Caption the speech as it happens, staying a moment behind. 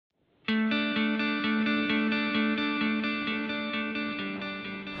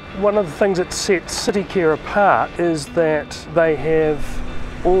One of the things that sets CITYCARE apart is that they have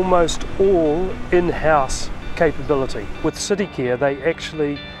almost all in-house capability. With CITYCARE they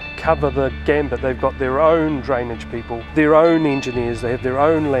actually cover the gambit. They've got their own drainage people, their own engineers, they have their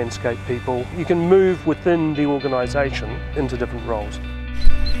own landscape people. You can move within the organisation into different roles.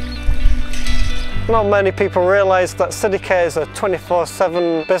 Not many people realise that CITYCARE is a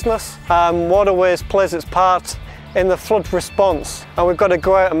 24/7 business. Waterways plays its part in the flood response, and we've got to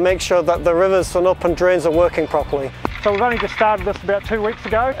go out and make sure that the rivers and open drains are working properly. So we've only just started this about 2 weeks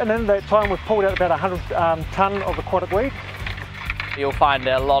ago, and in that time we've pulled out about 100 tonne of aquatic weed. You'll find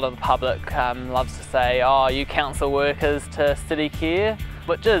a lot of the public loves to say, oh, you council workers to CITYCARE,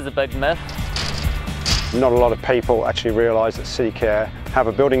 which is a big myth. Not a lot of people actually realise that CITYCARE have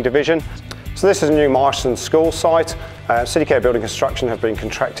a building division. So this is a new Marston school site. CITYCARE Building Construction have been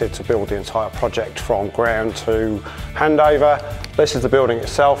contracted to build the entire project from ground to handover. This is the building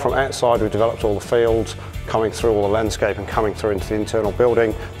itself. From outside we've developed all the fields, coming through all the landscape and coming through into the internal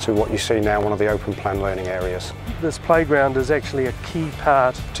building to what you see now, one of the open plan learning areas. This playground is actually a key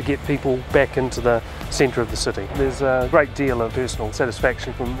part to get people back into the centre of the city. There's a great deal of personal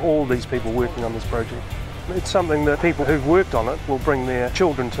satisfaction from all these people working on this project. It's something that people who've worked on it will bring their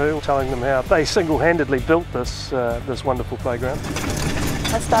children to, telling them how they single-handedly built this wonderful playground.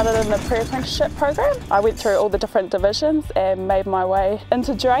 I started in the pre-apprenticeship program. I went through all the different divisions and made my way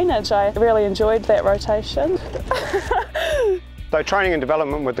into drainage. I really enjoyed that rotation. So training and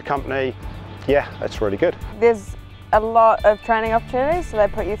development with the company, yeah, that's really good. There's a lot of training opportunities, so they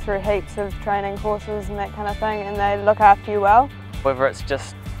put you through heaps of training courses and that kind of thing, and they look after you well. Whether it's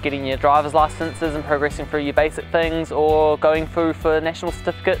just getting your driver's licences and progressing through your basic things, or going through for national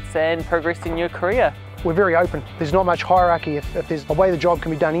certificates and progressing your career. We're very open. There's not much hierarchy. If there's a way the job can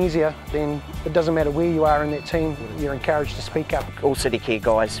be done easier, then it doesn't matter where you are in that team, you're encouraged to speak up. All CITYCARE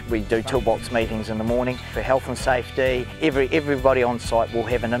guys, we do toolbox meetings in the morning for health and safety. Everybody on site will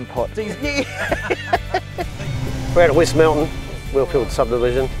have an input. We're out at West Mountain, Wellfield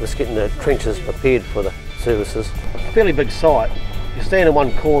subdivision, just getting the trenches prepared for the services. Fairly big site. You stand in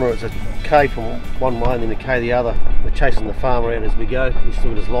one corner, it's a K from one way and then a K the other. We're chasing the farm around as we go. He's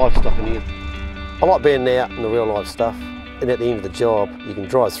still got his livestock in here. I like being out in the real life stuff, and at the end of the job you can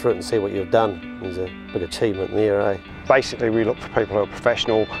drive through it and see what you've done. There's a big achievement there, eh? Basically we look for people who are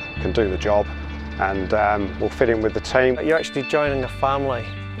professional, can do the job, and will fit in with the team. You're actually joining a family.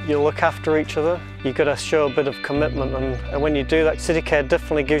 You look after each other, you've got to show a bit of commitment, and when you do that, CITYCARE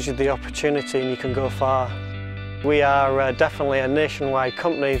definitely gives you the opportunity and you can go far. We are definitely a nationwide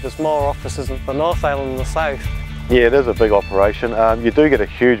company. There's more offices in the North Island than the South. Yeah, it is a big operation. You do get a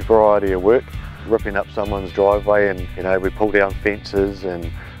huge variety of work, ripping up someone's driveway, and we pull down fences and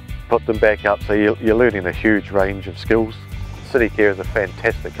put them back up, so you're learning a huge range of skills. CITYCARE is a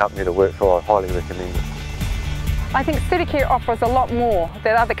fantastic company to work for. I highly recommend it. I think CITYCARE offers a lot more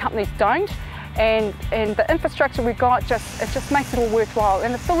that other companies don't, and the infrastructure we've got just makes it all worthwhile,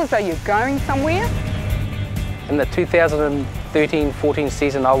 and it feels as though you're going somewhere. In the 2013-14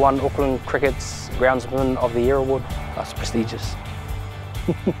 season, I won Auckland Cricket's Groundsman of the Year award. That's prestigious.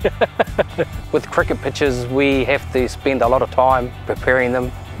 With cricket pitches, we have to spend a lot of time preparing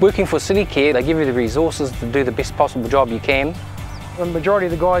them. Working for CITYCARE, they give you the resources to do the best possible job you can. The majority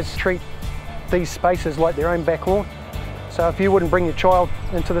of the guys treat these spaces like their own back lawn. So if you wouldn't bring your child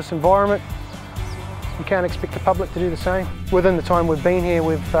into this environment, you can't expect the public to do the same. Within the time we've been here,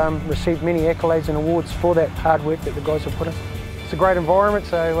 we've received many accolades and awards for that hard work that the guys have put in. It's a great environment,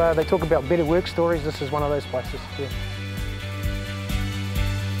 so they talk about better work stories. This is one of those places. Yeah.